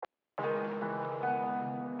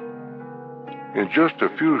In just a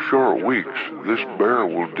few short weeks, this bear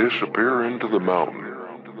will disappear into the mountain,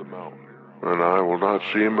 and I will not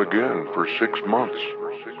see him again for 6 months.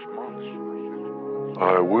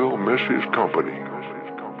 I will miss his company.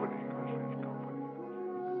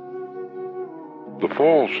 The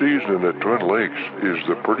fall season at Twin Lakes is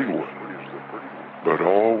the pretty one, but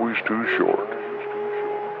always too short.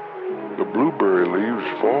 The blueberry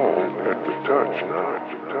leaves fall at the touch now.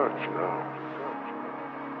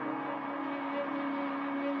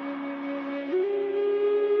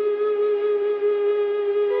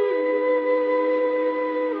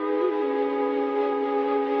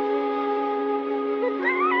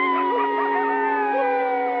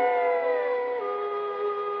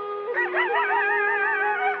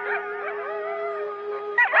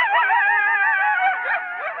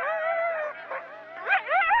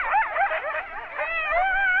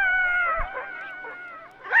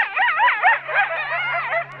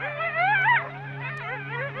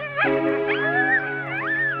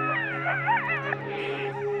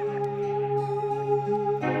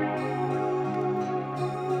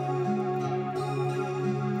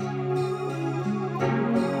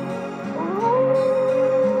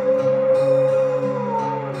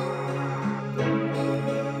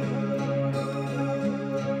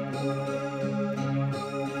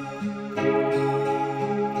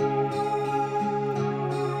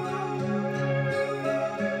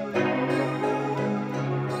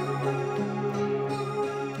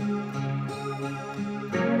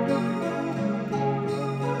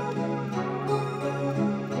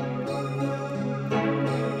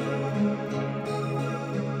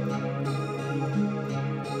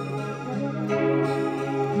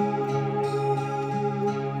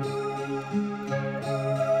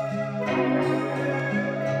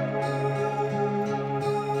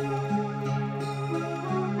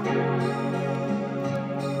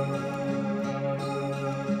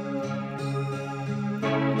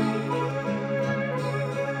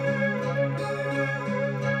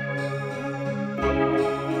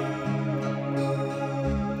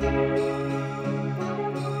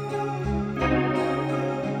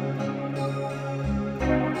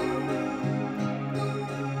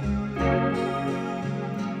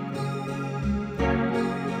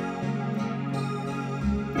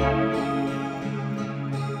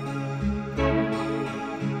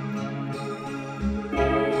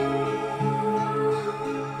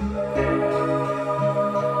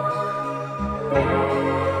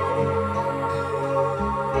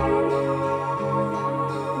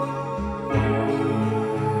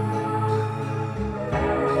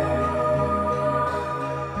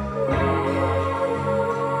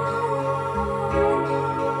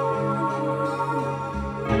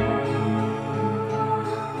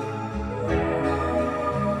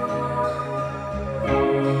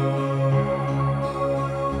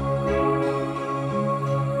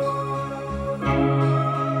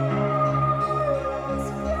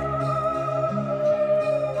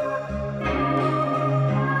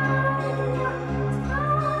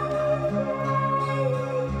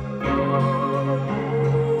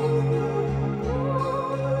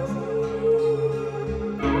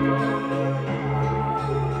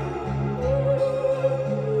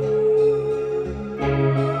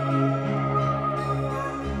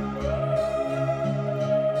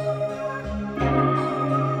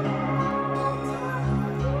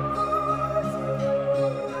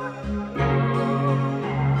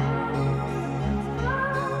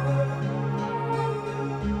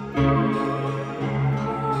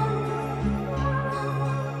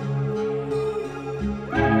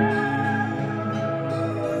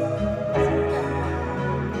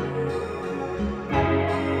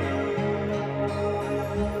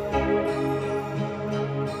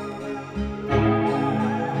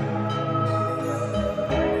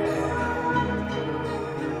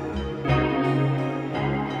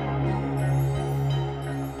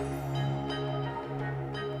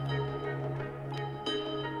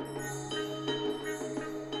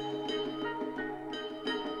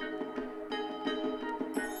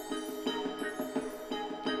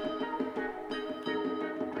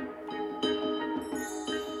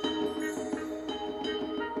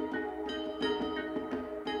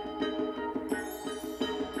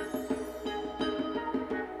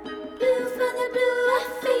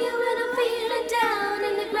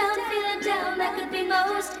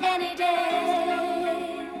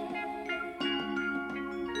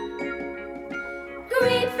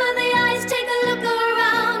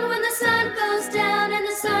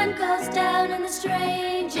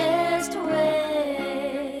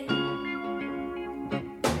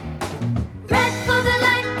 Red for the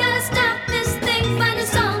light, gotta stop this thing. Find a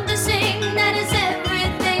song to sing that is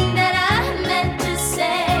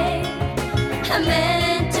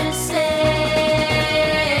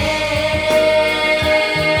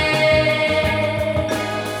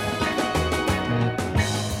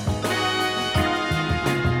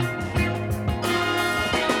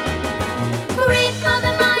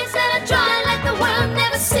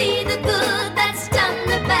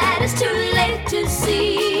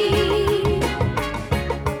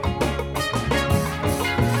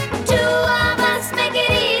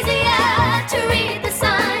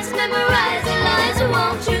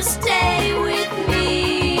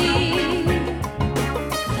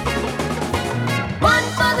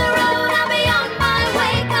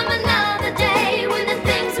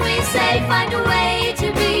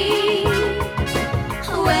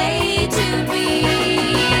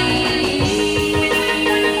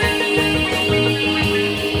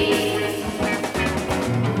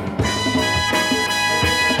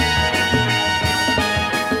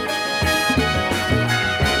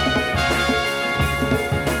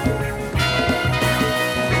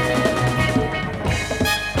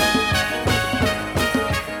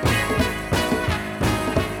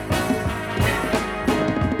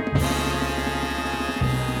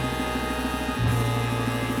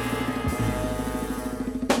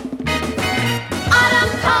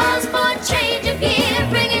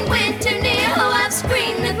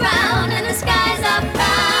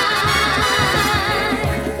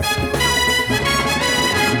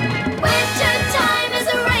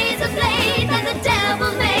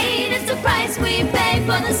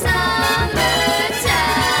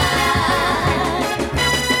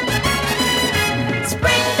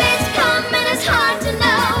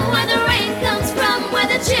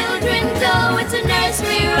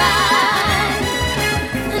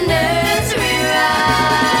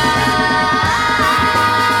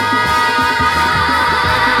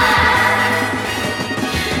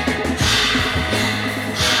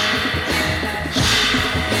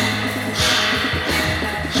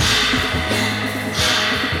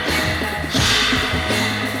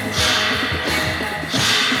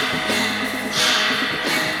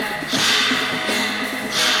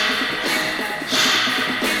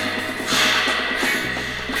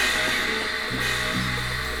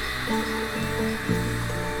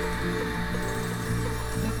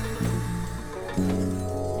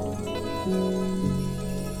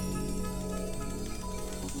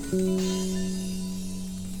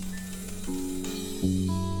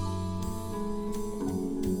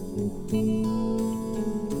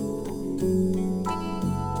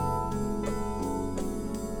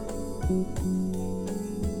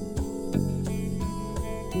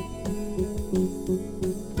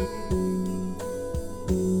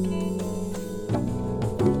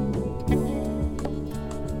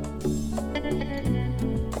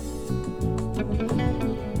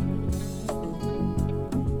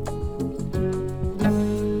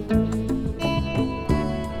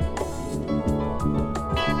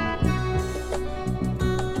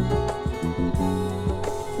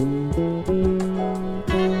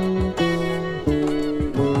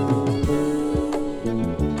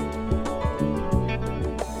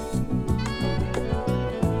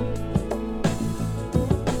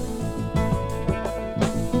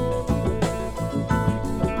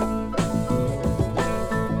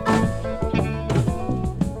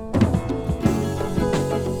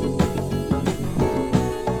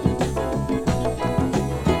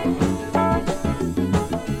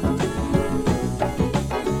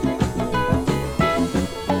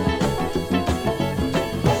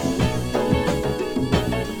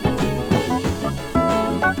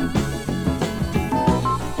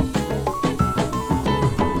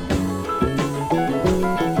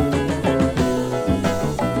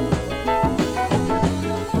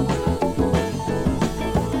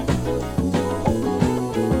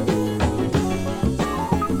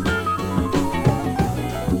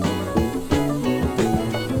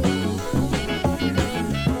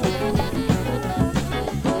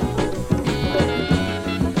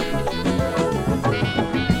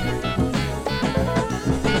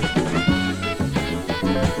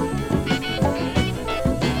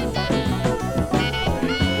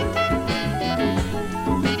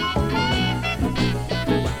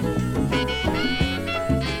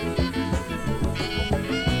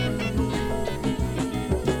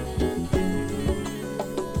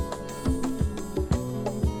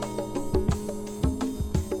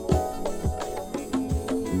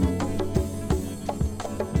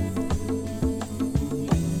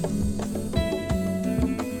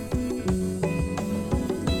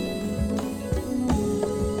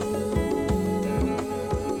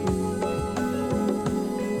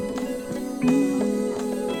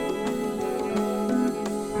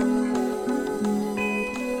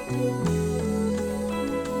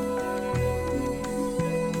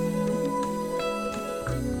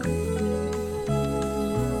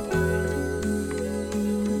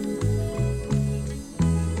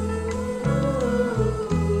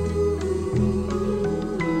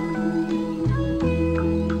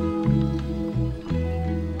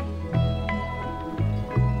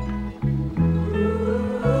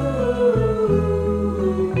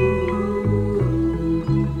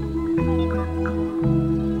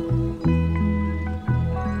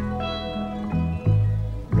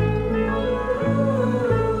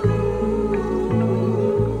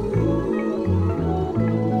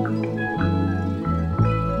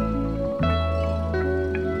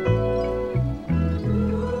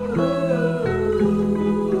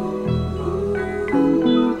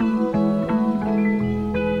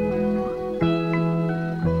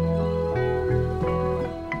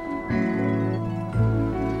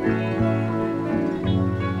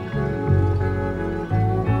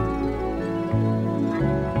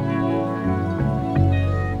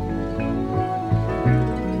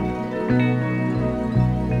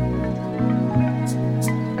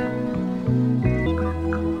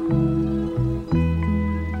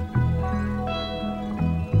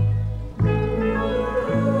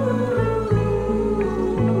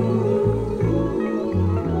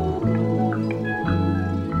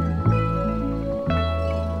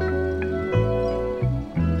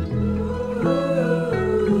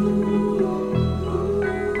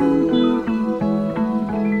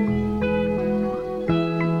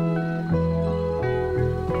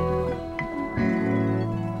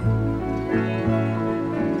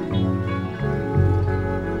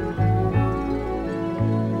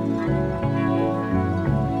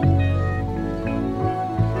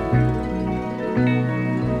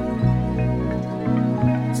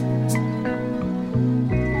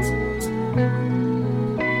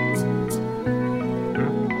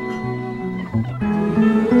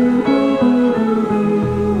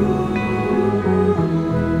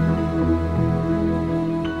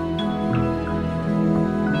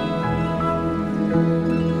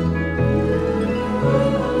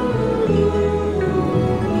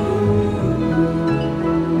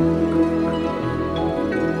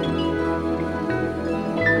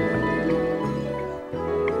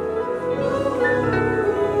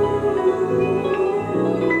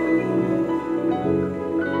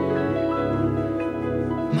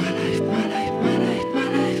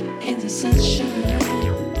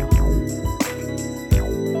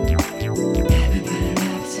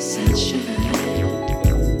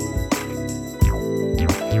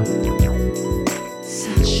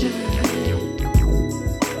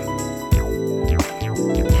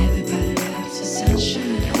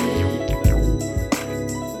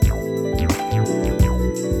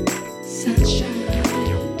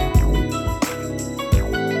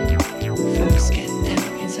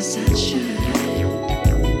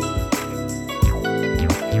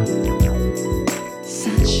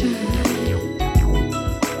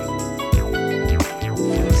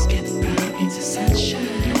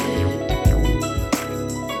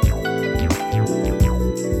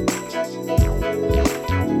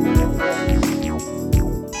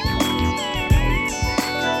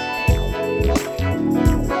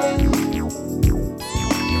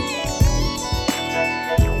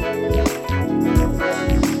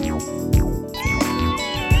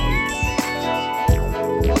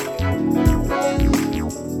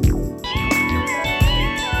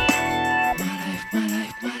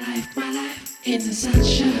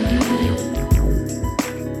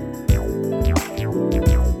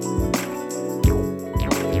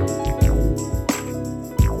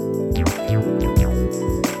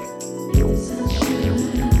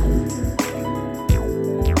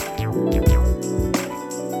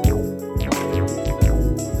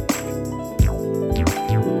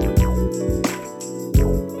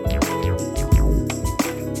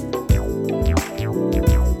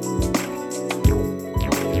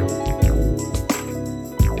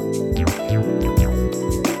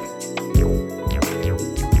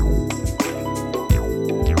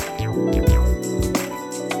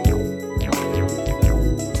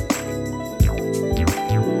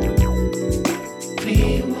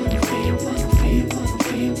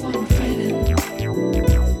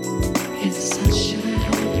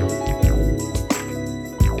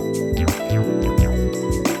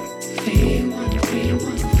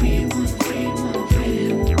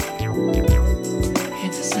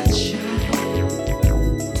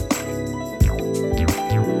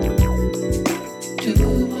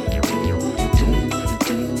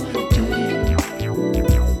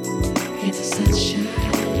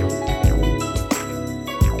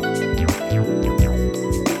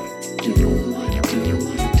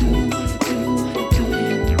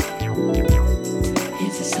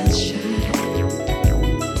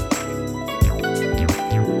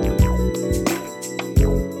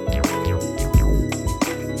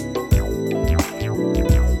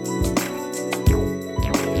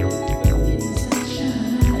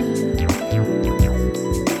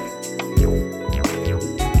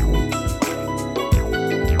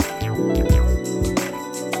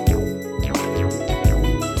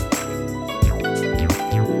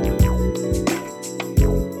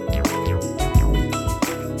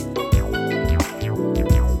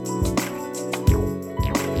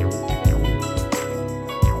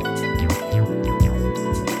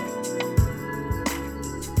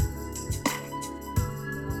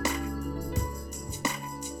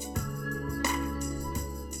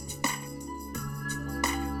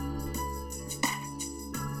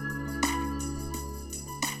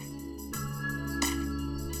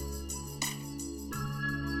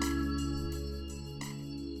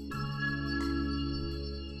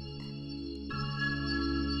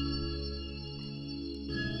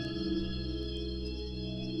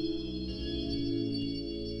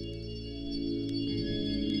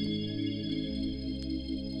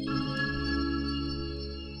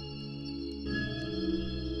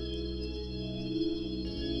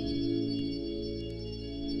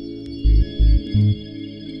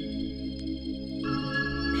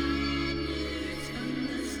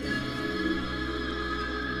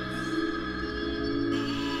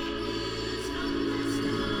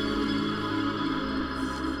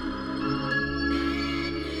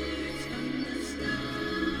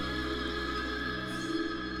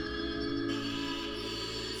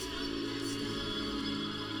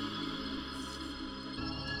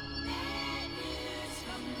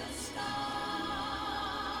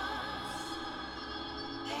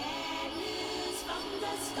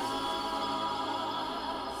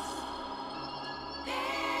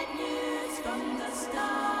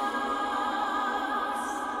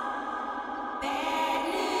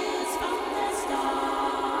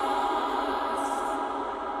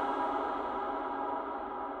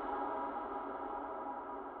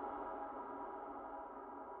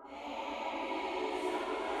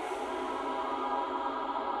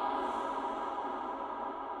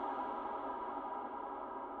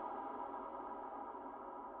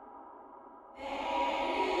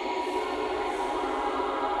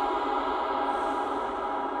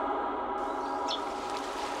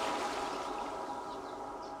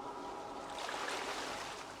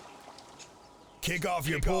Kick off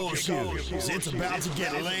your pool shoes. It's about to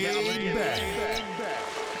get laid back.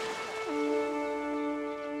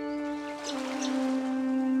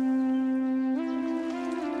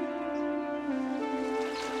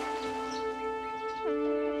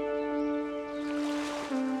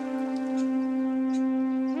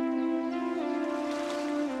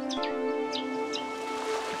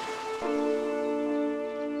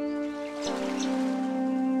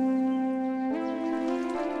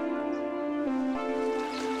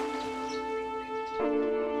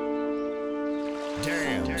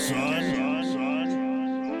 Damn,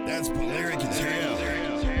 son. That's polaric as hell.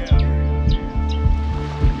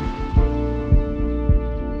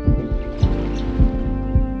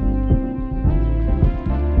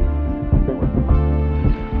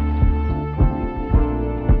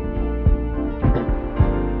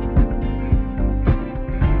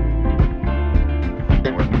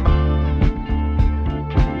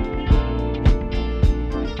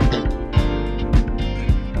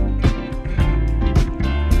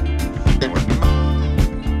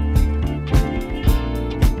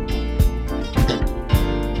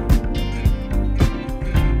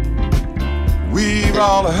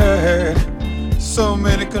 all heard so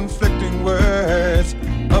many conflicting words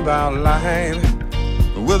about life,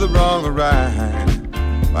 whether wrong or right,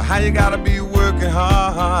 or how you gotta be working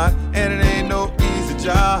hard, and it ain't no easy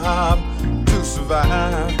job to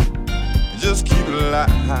survive. Just keep it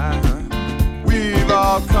alive. We've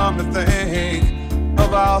all come to think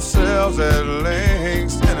of ourselves as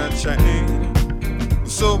links in a chain,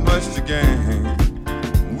 so much to gain.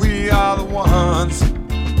 We are the ones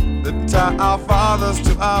that tie our fathers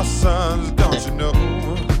to our sons, don't you know?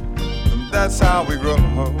 And that's how we grow.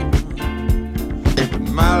 What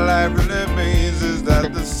my life really means is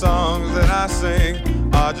that the songs that I sing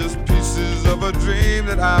are just pieces of a dream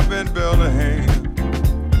that I've been building.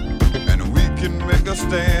 And we can make a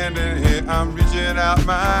stand, and here I'm reaching out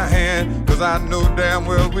my hand, 'cause I know damn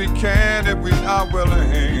well we can if we are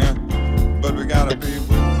willing. But we gotta be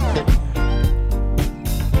willing.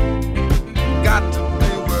 Got to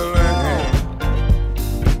be willing.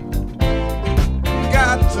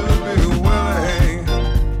 Got to be willing.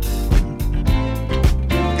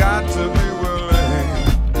 Got to be willing.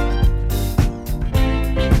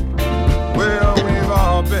 Well, we've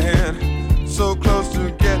all been so close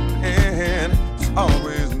to getting in. It's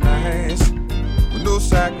always nice with no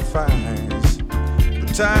sacrifice.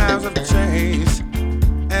 But times have changed,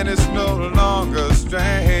 and it's no longer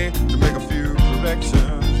strange to make a few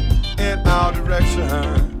corrections in our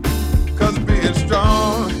direction. 'Cause being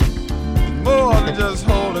strong is more than just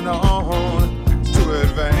holding on to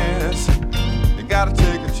advance. You gotta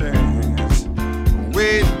take a chance.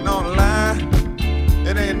 Waiting on a line,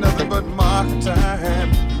 it ain't nothing but market time.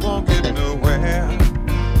 You won't get nowhere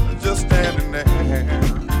just standing there.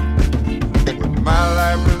 What my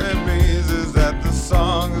life really means is that the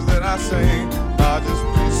songs that I sing are just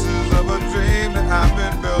pieces of a dream that I've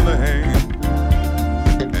been building.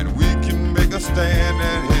 And we can make a stand,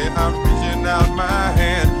 and here I'm reaching out my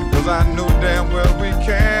hand, 'cause I know damn well we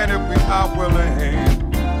can if we are willing.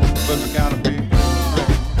 But we gotta be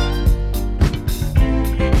willing.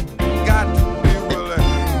 Got to be willing.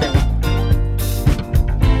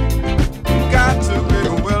 Got to be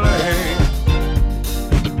willing.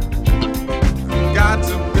 Got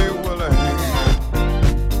to be willing.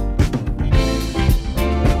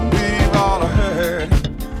 We've all heard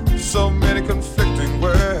so many conflicting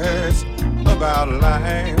words about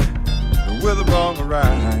life, with the wrong or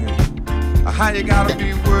right, how you gotta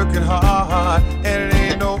be working hard, and it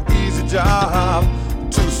ain't no easy job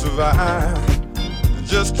to survive.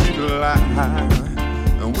 Just keep it alive.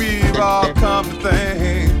 And we've all come to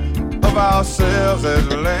think of ourselves as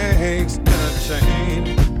links in a chain,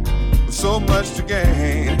 with so much to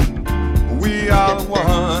gain. We are the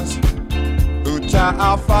ones who tie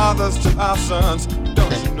our fathers to our sons,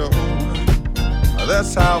 don't you know?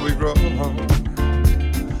 That's how we grow.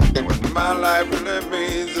 What my life really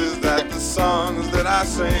means is that the songs that I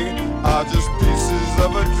sing are just pieces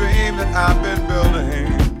of a dream that I've been building.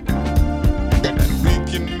 And we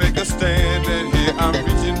can make a stand, and here I'm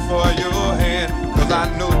reaching for your hand, 'cause I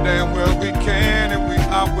know damn well we can if we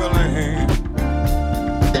are willing.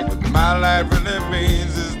 What my life really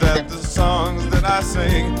means is that the songs that I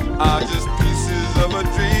sing are just pieces of a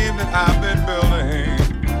dream that I've been building.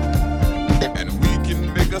 And we can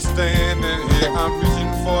make a stand, and here I'm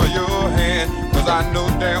reaching for your hand, 'cause I know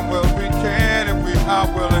damn well we can if we are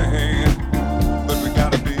willing. But we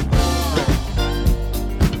gotta be willing.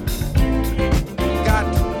 Got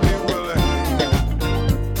to be willing.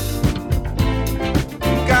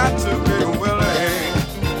 Got to be willing.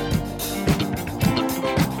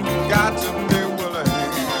 Got to be willing.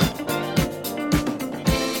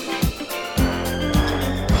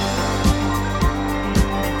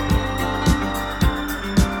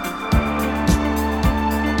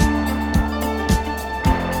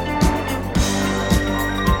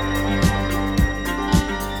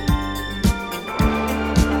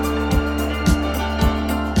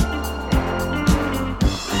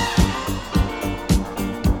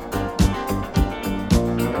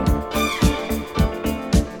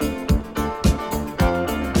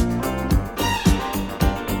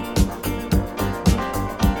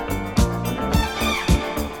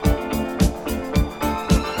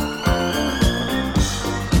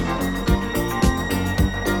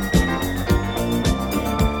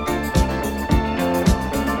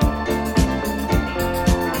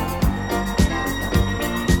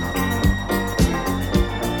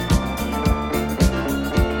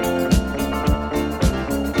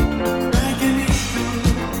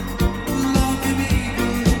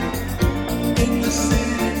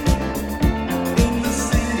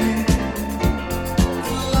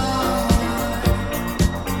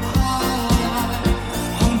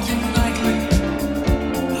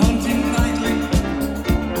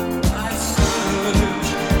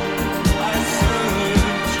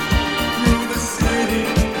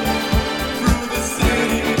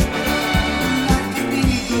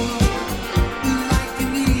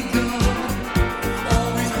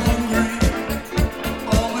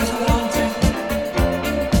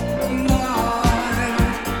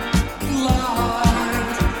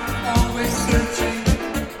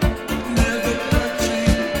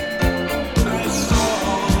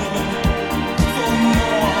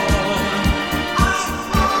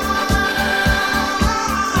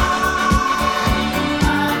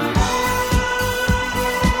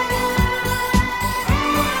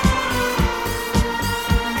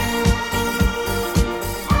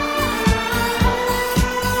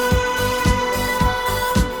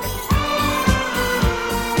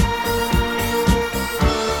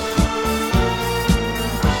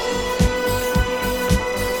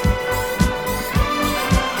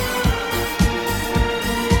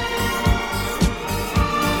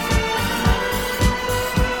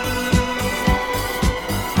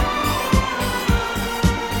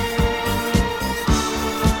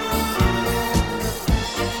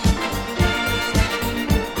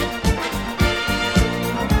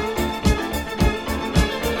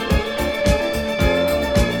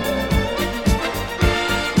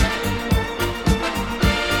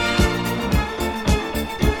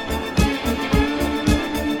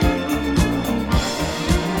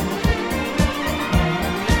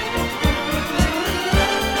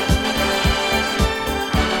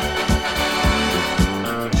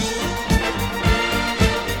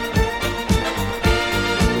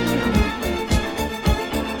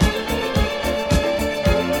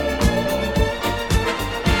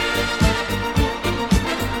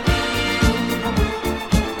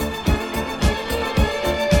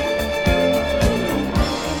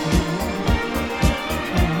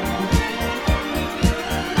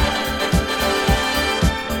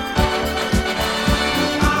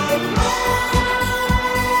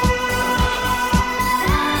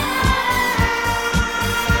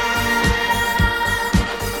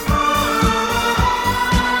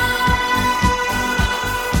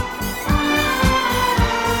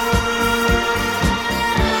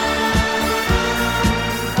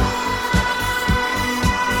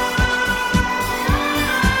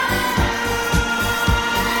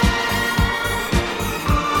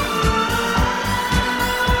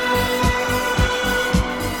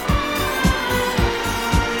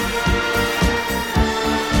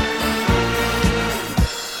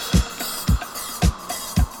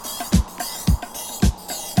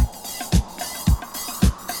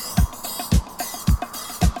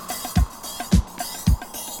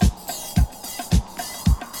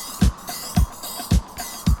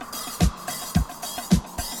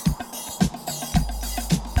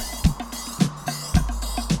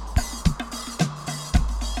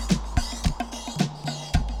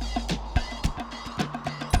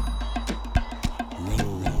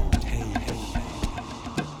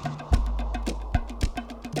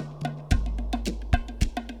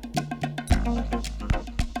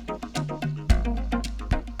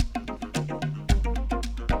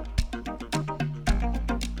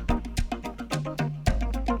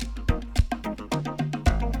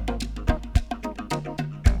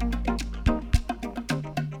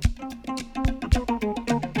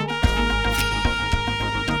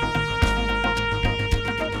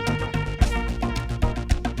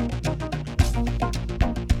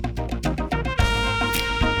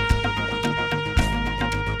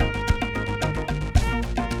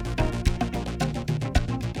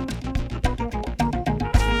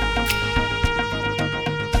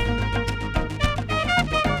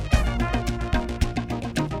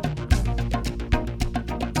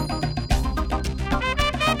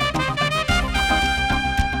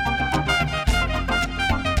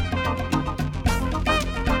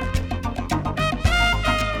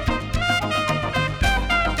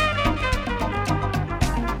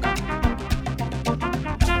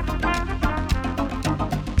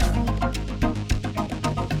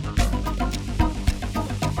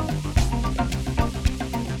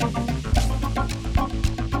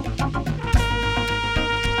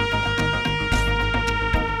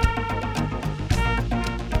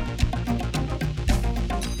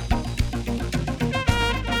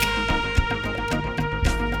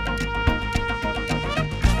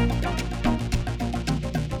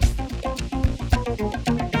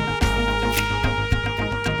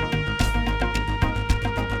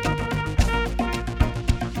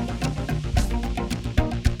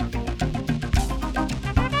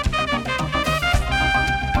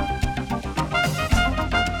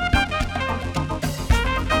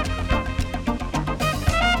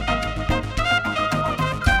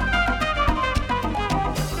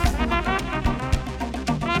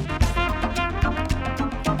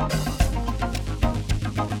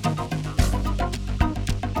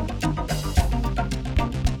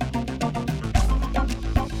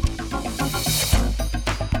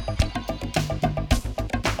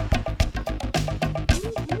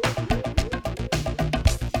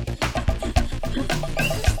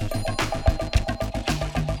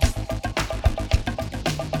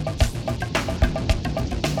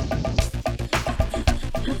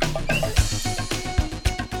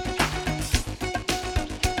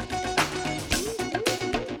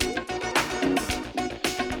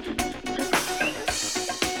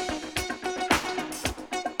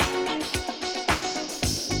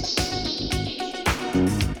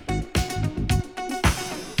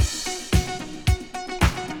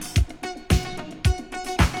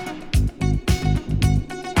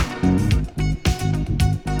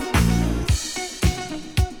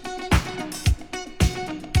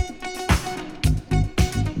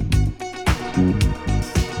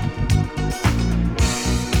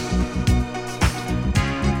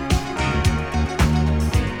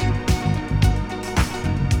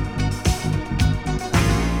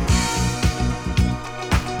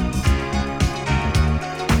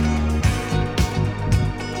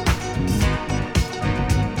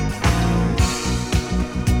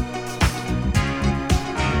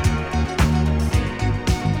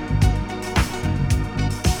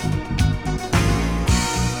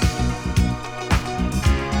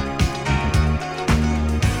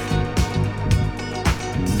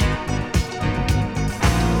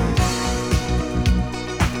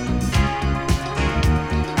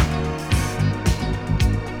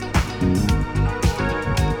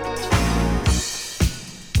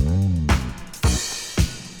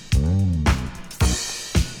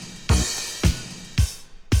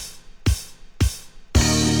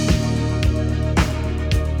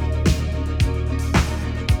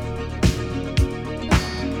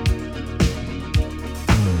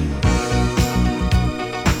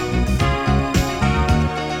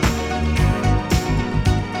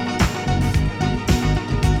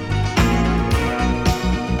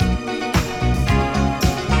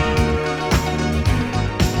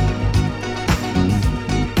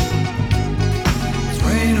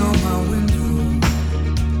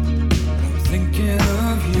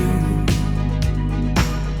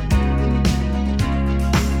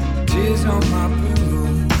 on my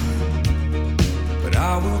pillow, but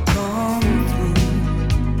I will come through.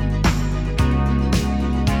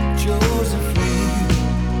 Josephine,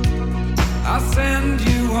 I send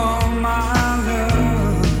you all my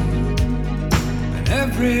love, and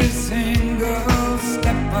every single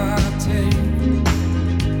step I take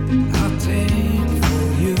for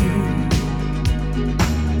you.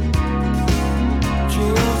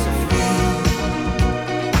 Josephine,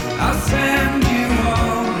 I send you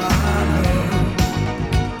all my love.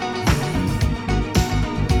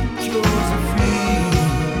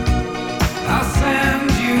 Josephine, I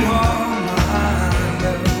send you all my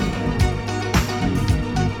love.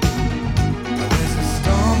 There's a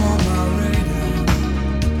storm on my radar,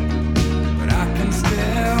 but I can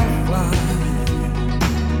still fly.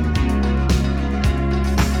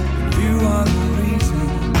 You are the reason,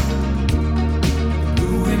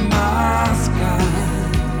 blue in my sky.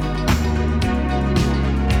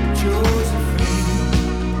 Josephine,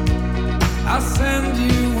 I send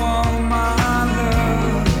you all my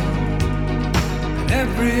love, and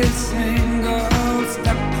every single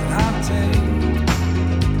step that I take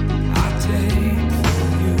for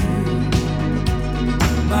you.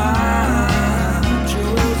 My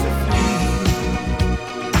Josephine,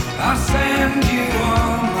 I send you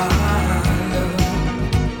all my love.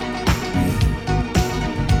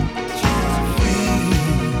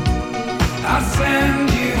 Josephine, I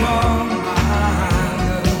send you all my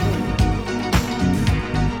love.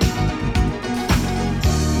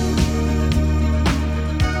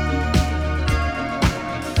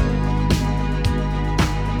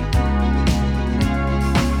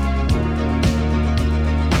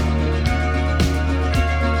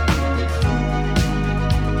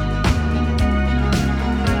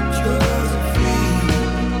 Josephine,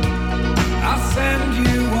 I send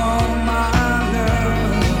you all my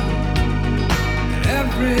love, and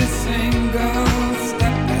every single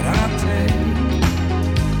step that I take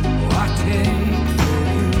for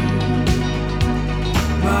you.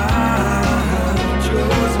 My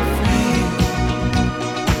Josephine,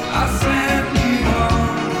 I send you all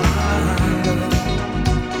my love.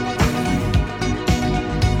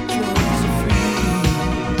 Josephine,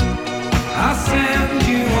 I send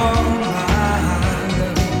you all my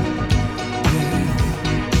love. Yeah.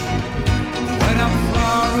 When I'm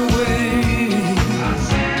far away, I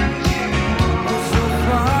send you all my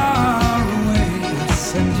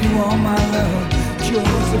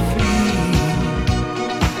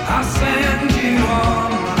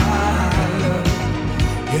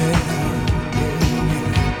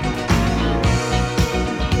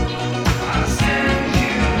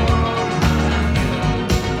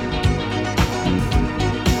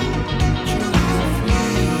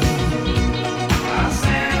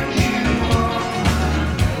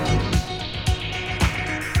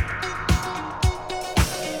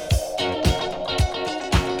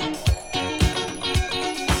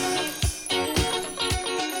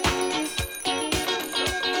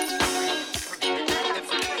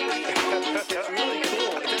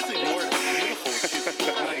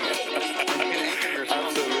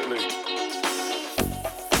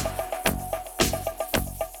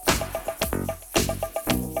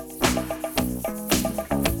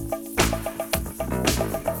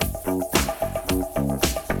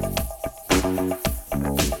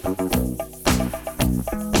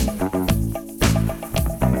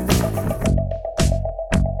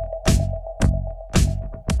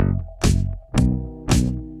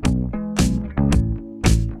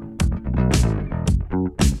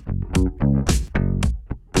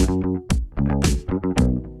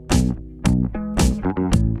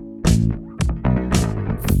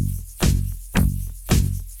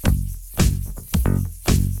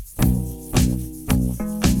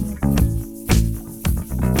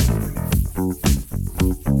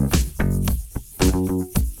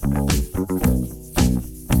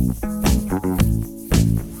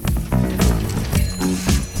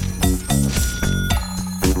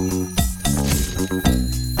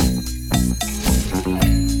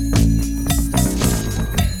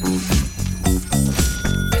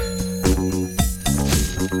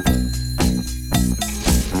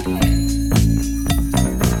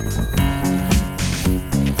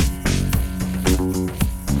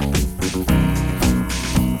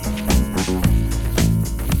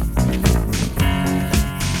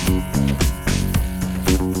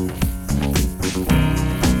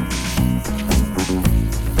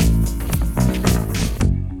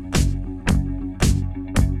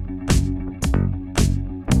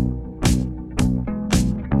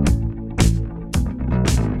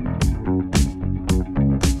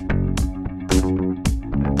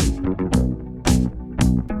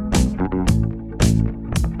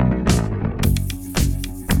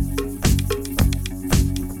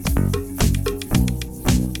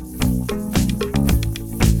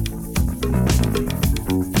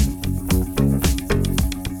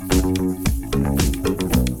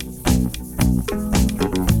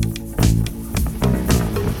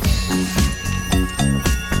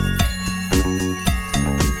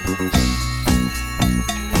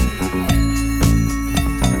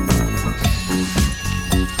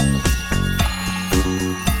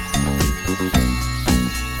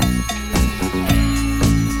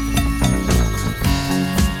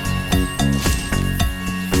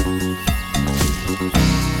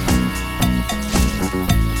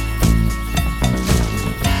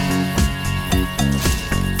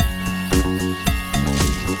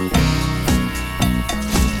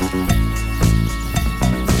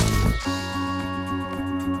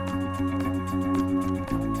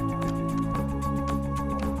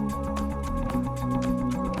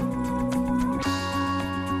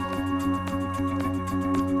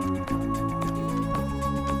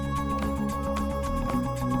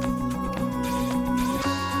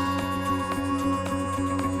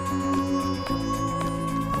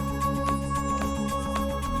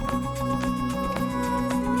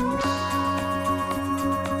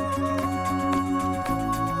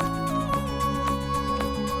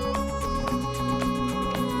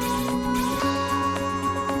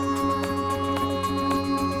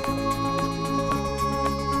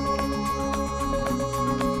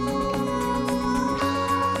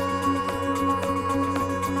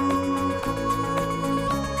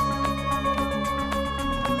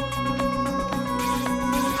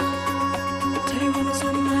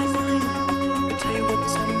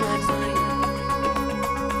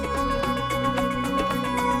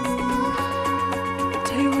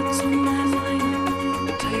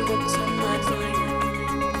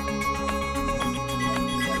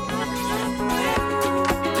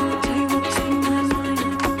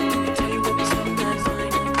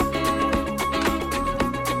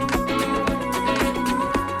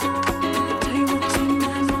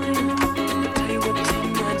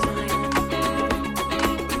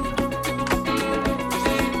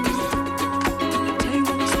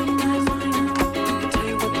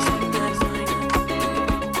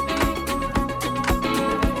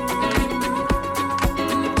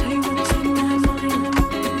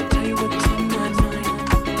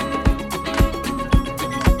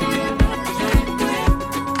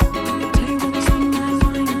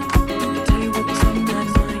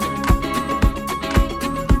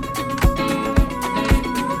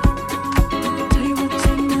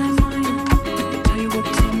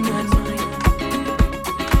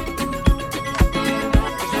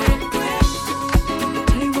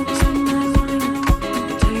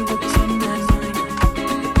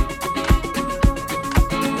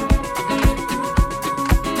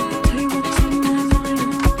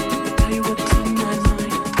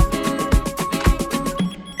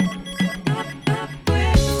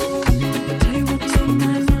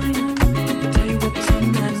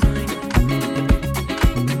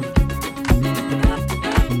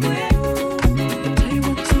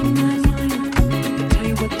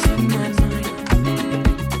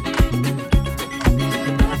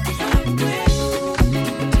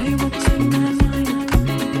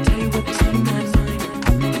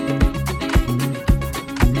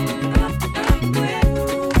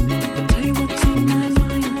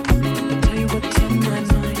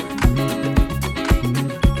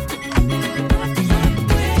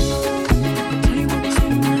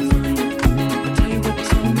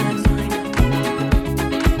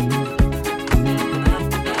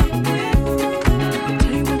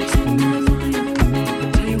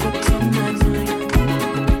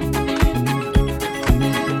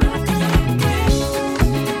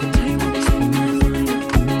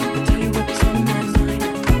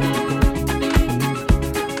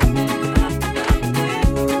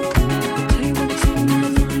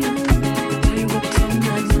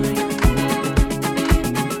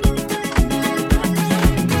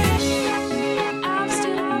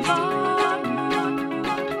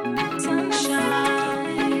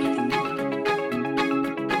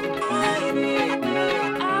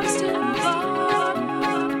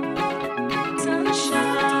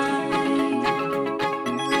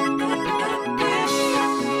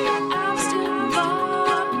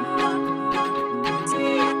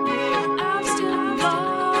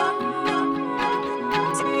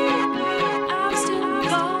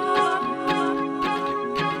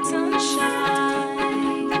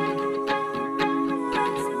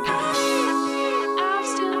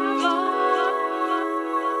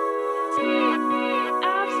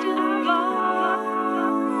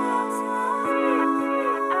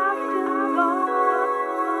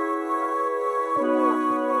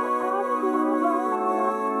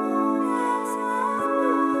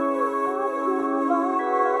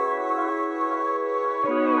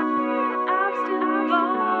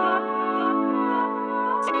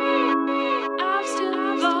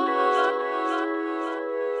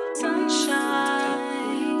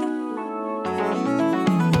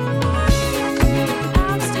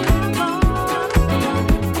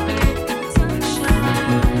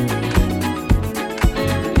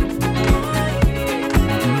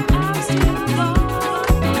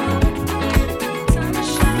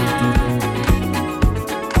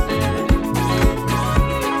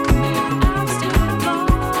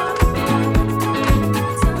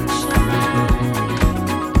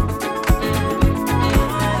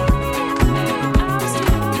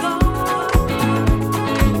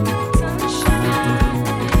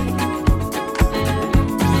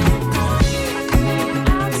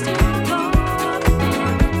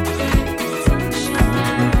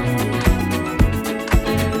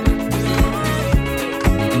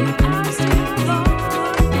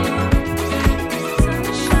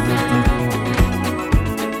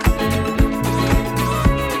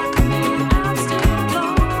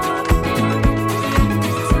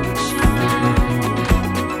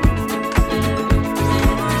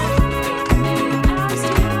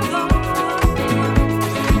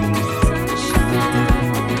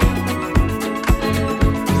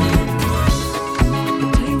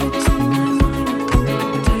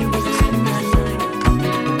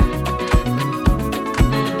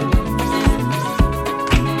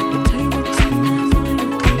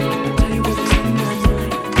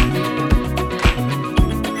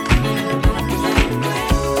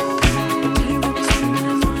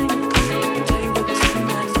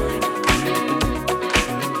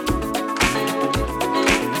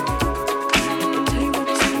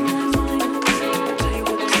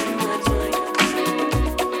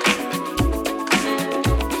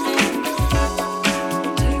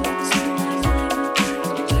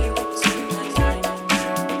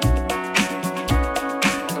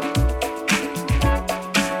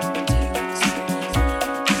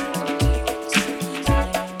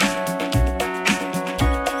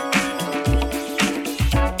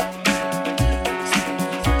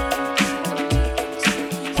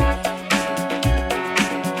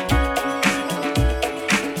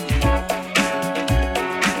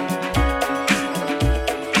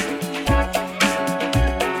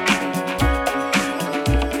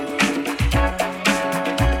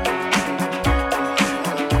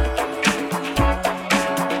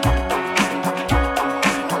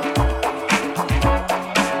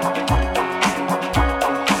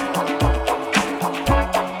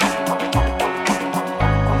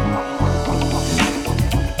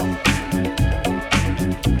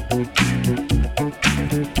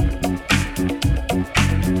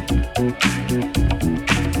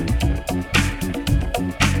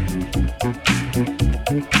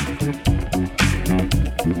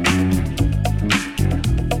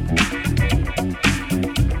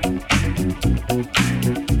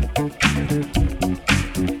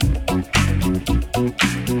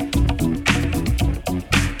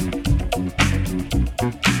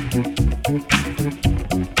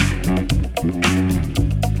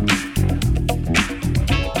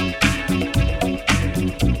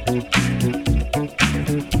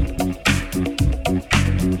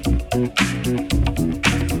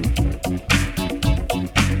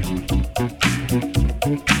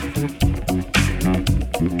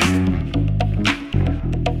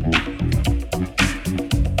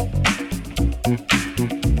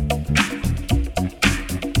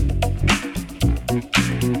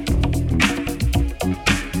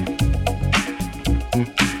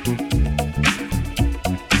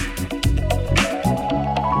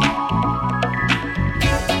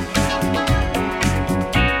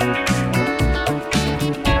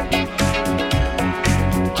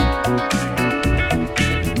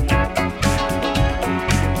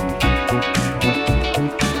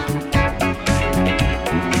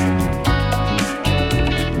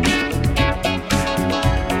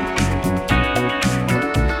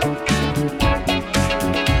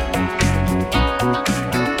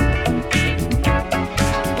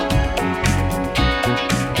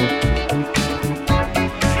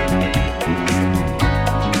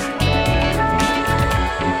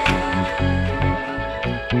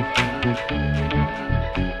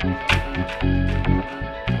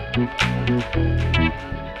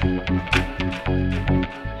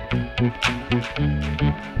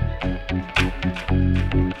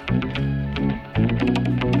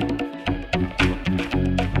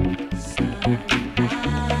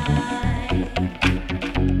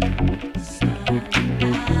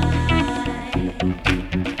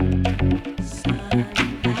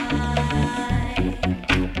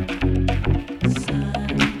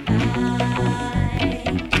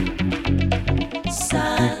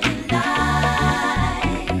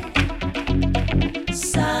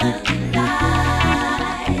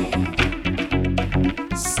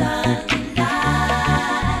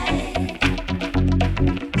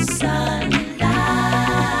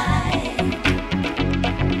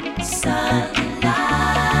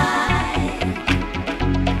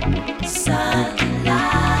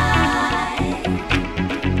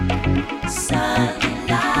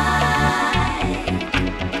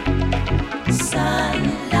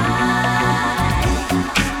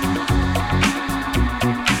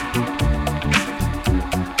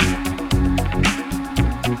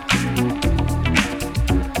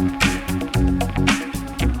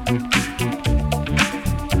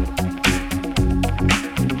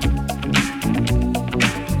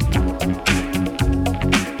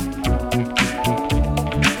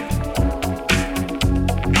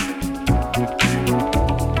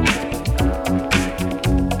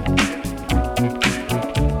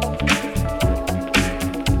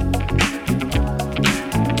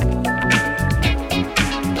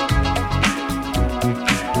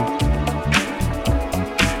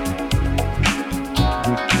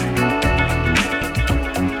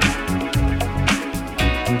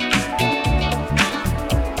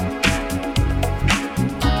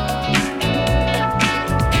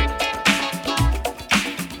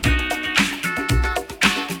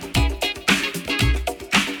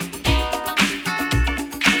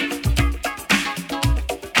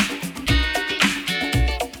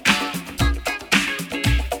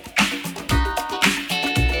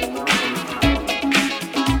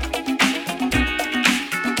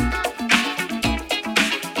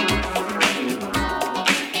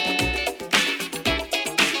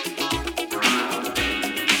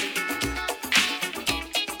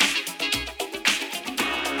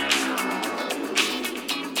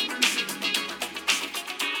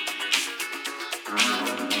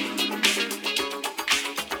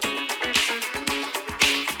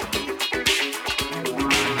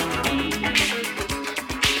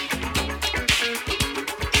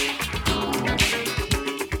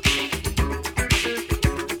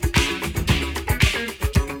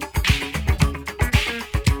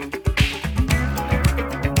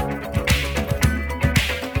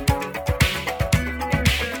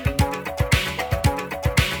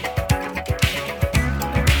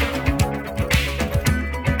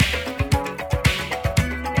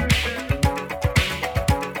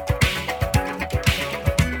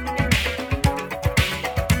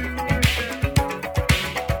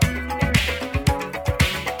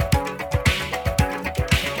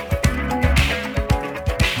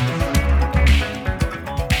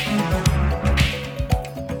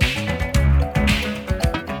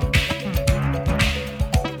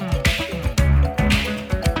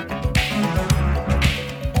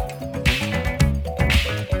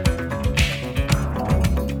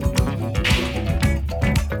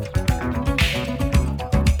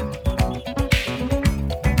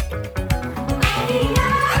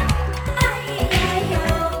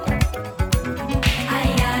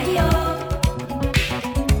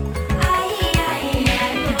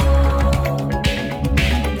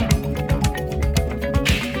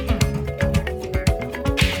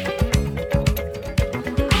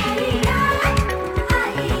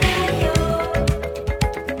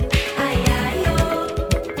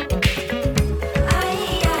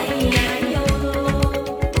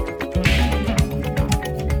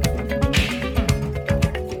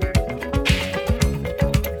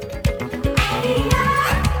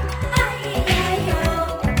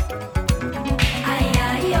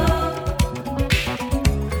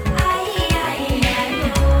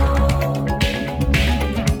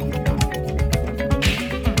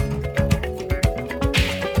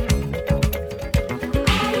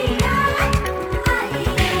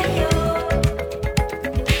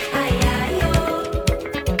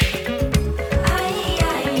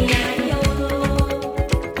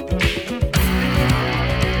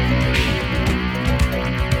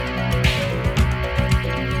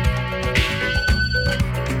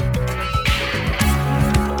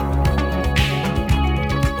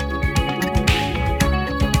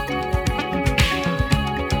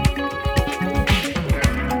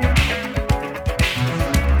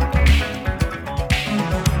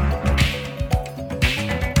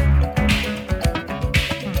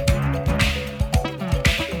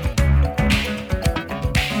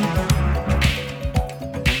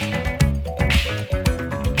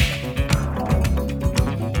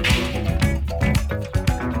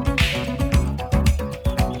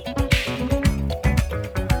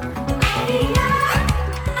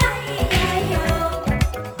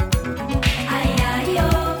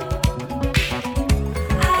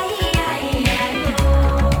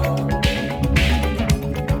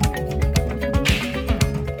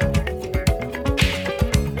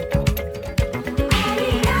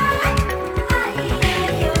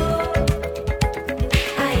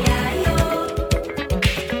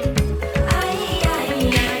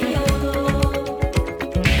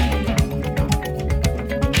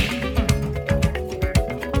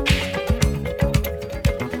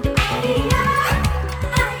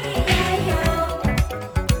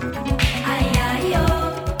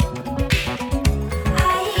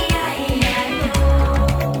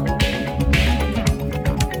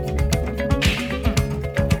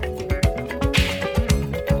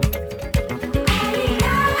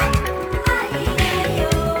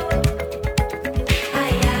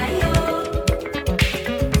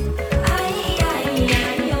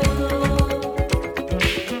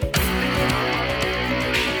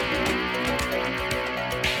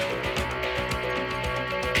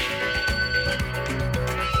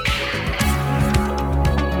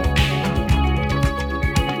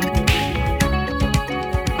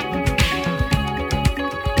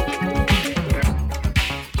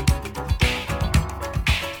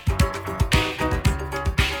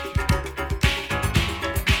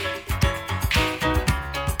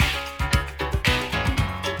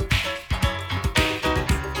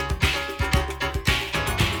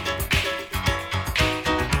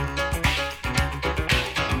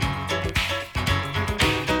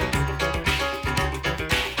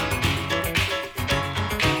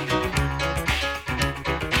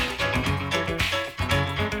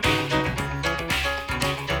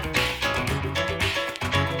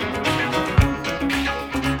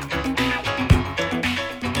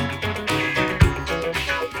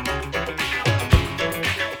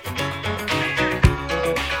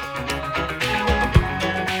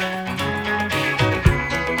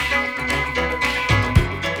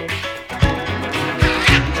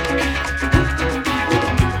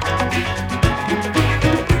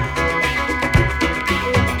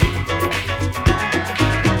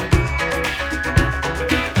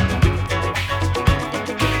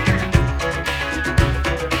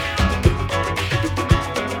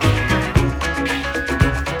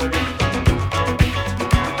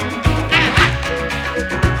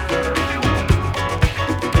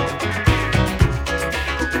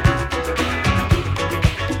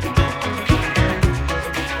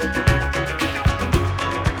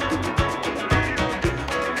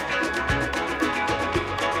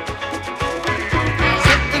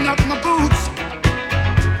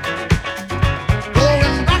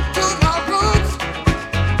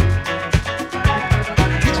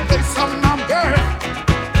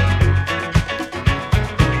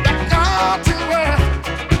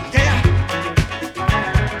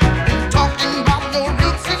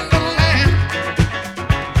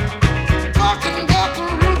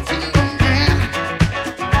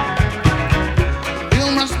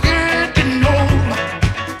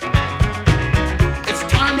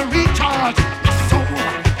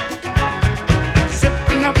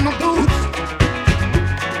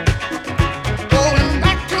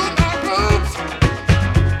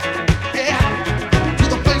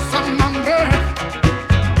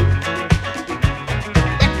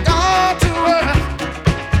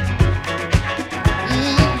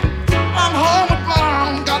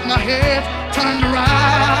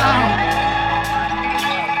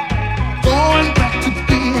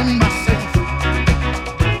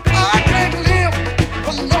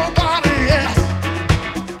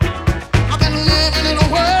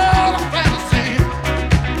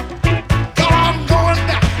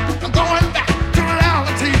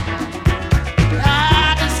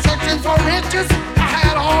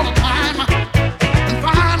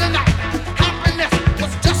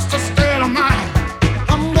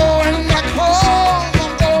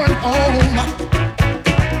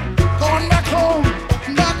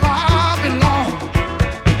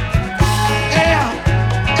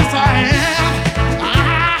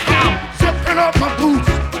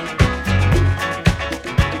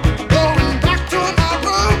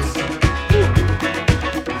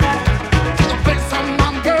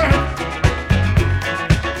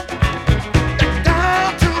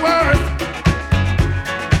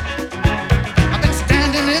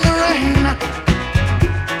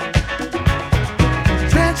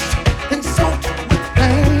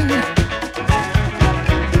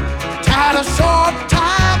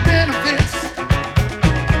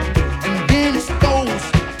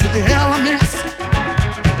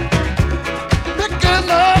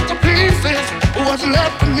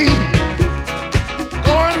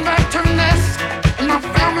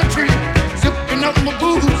tree, sipping up my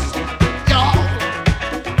booze.